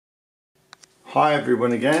Hi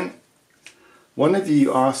everyone again. One of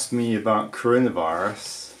you asked me about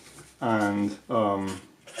coronavirus and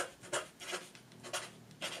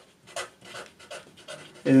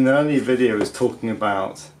in an earlier video I was talking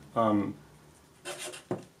about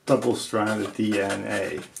double-stranded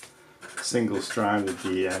DNA, single-stranded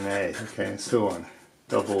DNA, okay, and so on.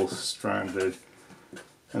 Double-stranded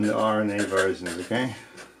and the RNA versions, okay?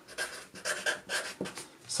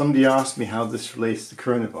 Somebody asked me how this relates to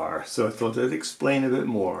coronavirus, so I thought I'd explain a bit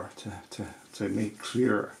more to make it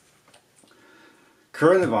clearer.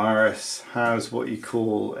 Coronavirus has what you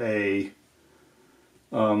call a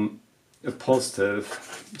positive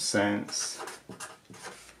sense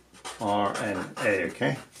RNA,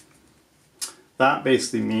 okay? That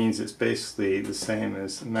basically means it's basically the same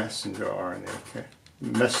as messenger RNA, okay?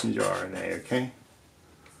 Messenger RNA, okay?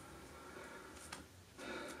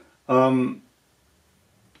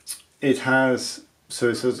 It has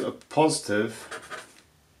a positive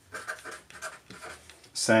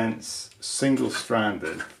sense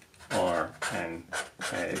single-stranded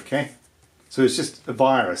RNA, okay? So it's just a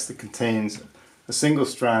virus that contains a single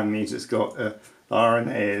strand, means it's got a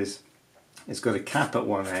RNA it's got a cap at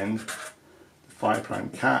one end, the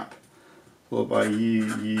 5' cap, followed by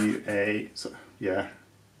U, A, so yeah,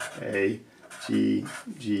 A, G,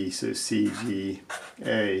 G, so C, G,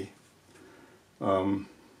 A,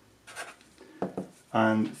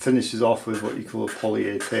 and finishes off with what you call a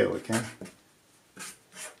poly-A tail, okay?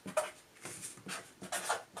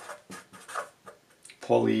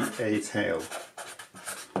 Poly-A tail.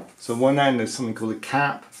 So one end is something called a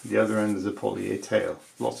cap, the other end is a poly-A tail.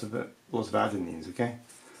 Lots of adenines, okay?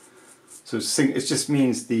 So it just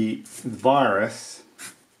means the virus,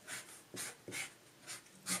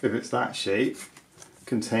 if it's that shape,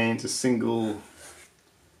 contains a single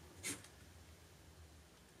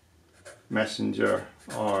messenger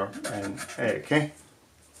RNA, okay?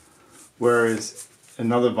 Whereas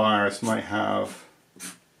another virus might have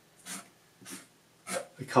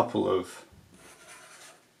a couple of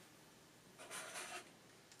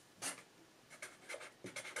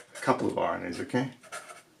RNAs, okay?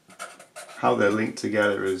 How they're linked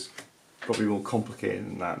together is probably more complicated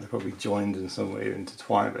than that. They're probably joined in some way,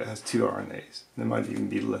 intertwined, but it has two RNAs. They might even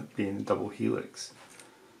be in a double helix.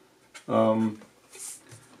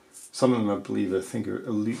 Some of them, I believe, I think are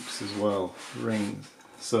loops as well, rings.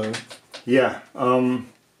 So, yeah,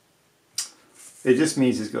 it just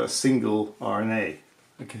means it's got a single RNA,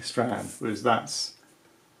 okay, strand, whereas that's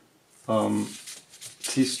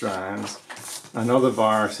two strands. And other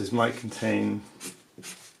viruses might contain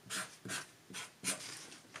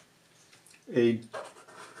a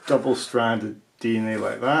double-stranded DNA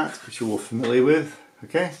like that, which you're all familiar with,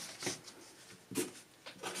 okay?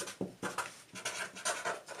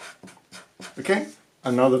 Okay,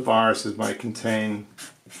 and other viruses might contain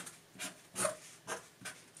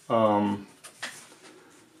a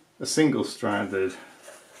single-stranded.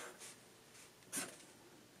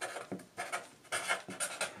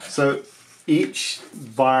 So each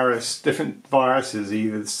virus, different viruses,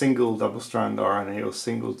 either single double-stranded RNA or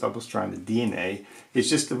single double-stranded DNA, is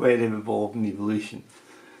just the way they've evolved in evolution.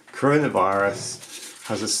 Coronavirus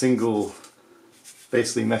has a single,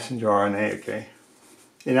 basically messenger RNA, okay?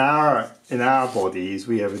 In our bodies,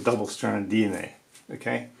 we have a double-stranded DNA,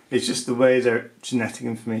 okay? It's just the way their genetic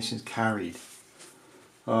information is carried.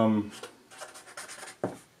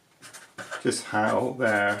 Just how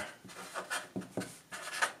their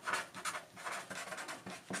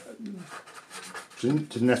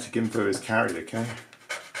genetic info is carried, okay?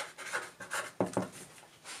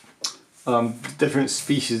 Different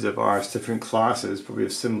species of virus, different classes probably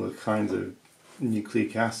have similar kinds of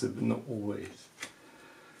nucleic acid, but not always.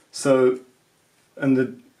 So, and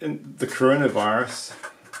the coronavirus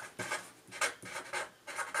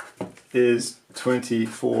is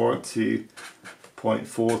 24 to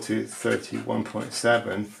 0.4 to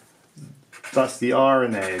 31.7. That's the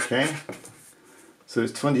RNA, okay? So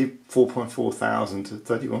it's 24.4 thousand to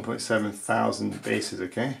 31.7 thousand bases,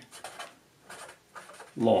 okay?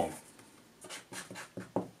 Long.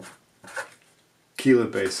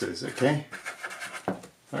 Kilobases, okay?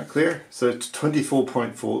 That clear? So it's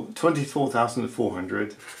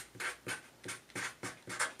 24,400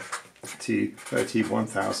 to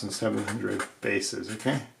 31,700 bases,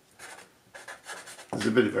 okay? There's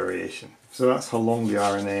a bit of variation. So that's how long the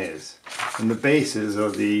RNA is. And the bases are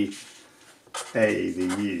the A,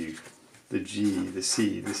 the U, the G, the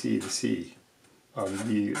C, the C, the C,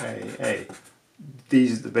 U, A.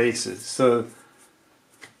 These are the bases. So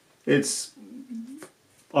its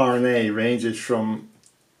RNA ranges from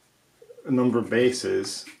a number of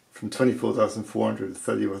bases from 24,400 to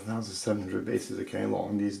 31,700 bases, okay,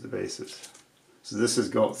 long. These are the bases. So this has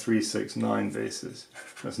got 3, 6, 9 bases.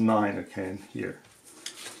 That's 9, okay, in here.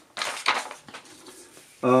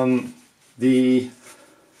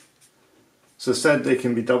 So said they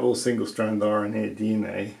can be double, single-strand RNA,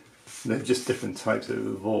 DNA. They're just different types that have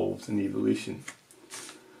evolved in evolution.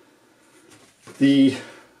 The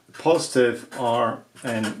positive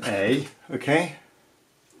RNA, okay,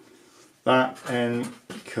 that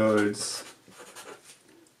encodes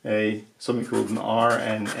something called an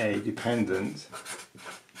RNA dependent,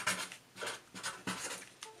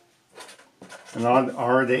 an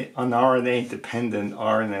RNA dependent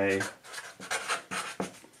RNA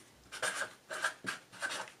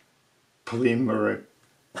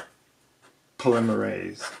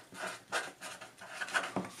polymerase.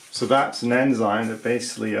 So that's an enzyme that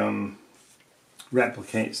basically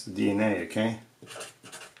replicates the DNA, okay?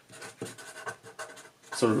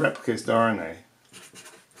 So it replicates the RNA.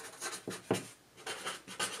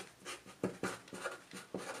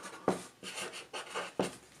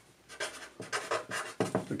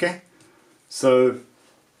 Okay? So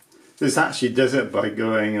this actually does it by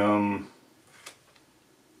going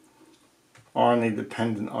RNA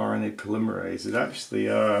dependent RNA polymerase. It actually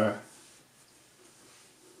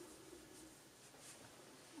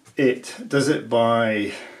it does it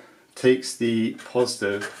by takes the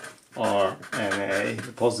positive RNA,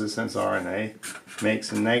 the positive sense RNA,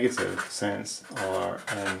 makes a negative sense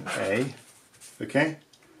RNA, okay,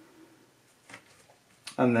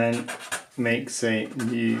 and then makes a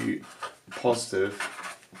new positive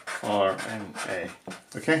RNA,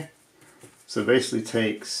 okay. So basically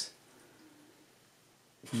takes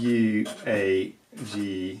UAGG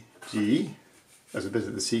as a bit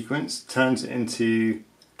of the sequence, turns it into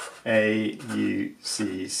AUCCC,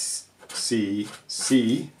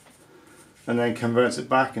 and then converts it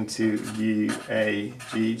back into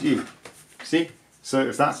UAGG. See? So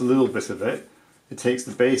if that's a little bit of it, it takes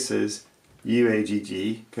the bases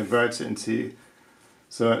UAGG, converts it into,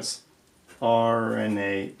 so it's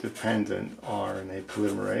RNA dependent RNA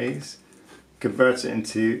polymerase, converts it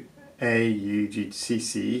into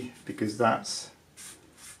AUGCC, because that's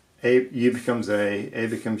U becomes A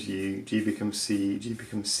becomes U, G becomes C, G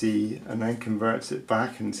becomes C, and then converts it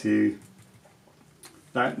back into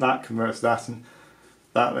that converts that, and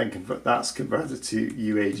that then that's converted to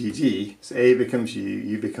UAGG. So A becomes U,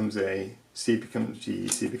 U becomes A, C becomes G,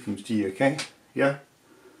 C becomes G, okay? Yeah?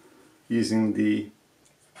 Using the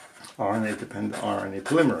RNA dependent RNA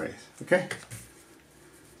polymerase, okay?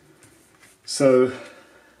 So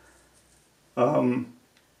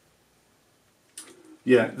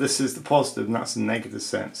yeah, this is the positive and that's the negative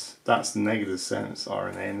sense. That's the negative sense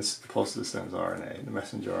RNA, and this is the positive sense RNA, the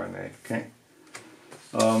messenger RNA, okay?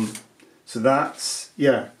 So that's,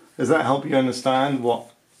 yeah, does that help you understand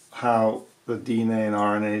how the DNA and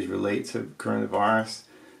RNAs relate to coronavirus?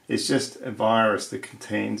 It's just a virus that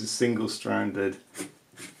contains a single-stranded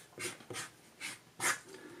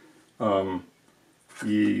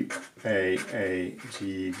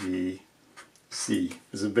UAAGGC.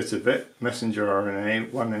 There's a bit of it, messenger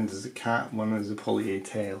RNA, one end is a cat, one end is a poly A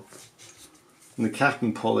tail. And the cap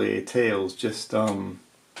and poly A tails just,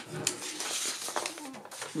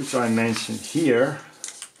 which I mentioned here,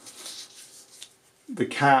 the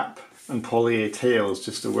cap and poly A tail is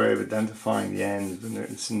just a way of identifying the end when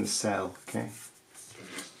it's in the cell, okay?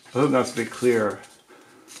 I hope that's a bit clearer.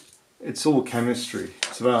 It's all chemistry.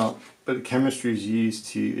 But the chemistry is used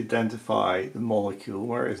to identify the molecule,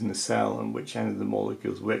 where it is in the cell, and which end of the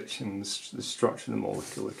molecule is which, and the structure of the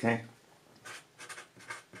molecule, okay?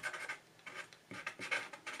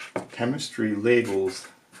 Chemistry labels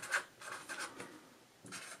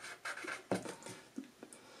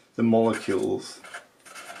the molecules,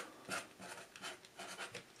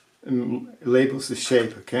 and it labels the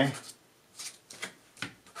shape, okay?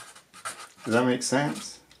 Does that make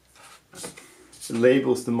sense? It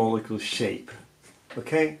labels the molecule shape,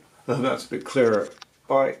 okay? I hope that's a bit clearer.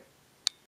 Bye.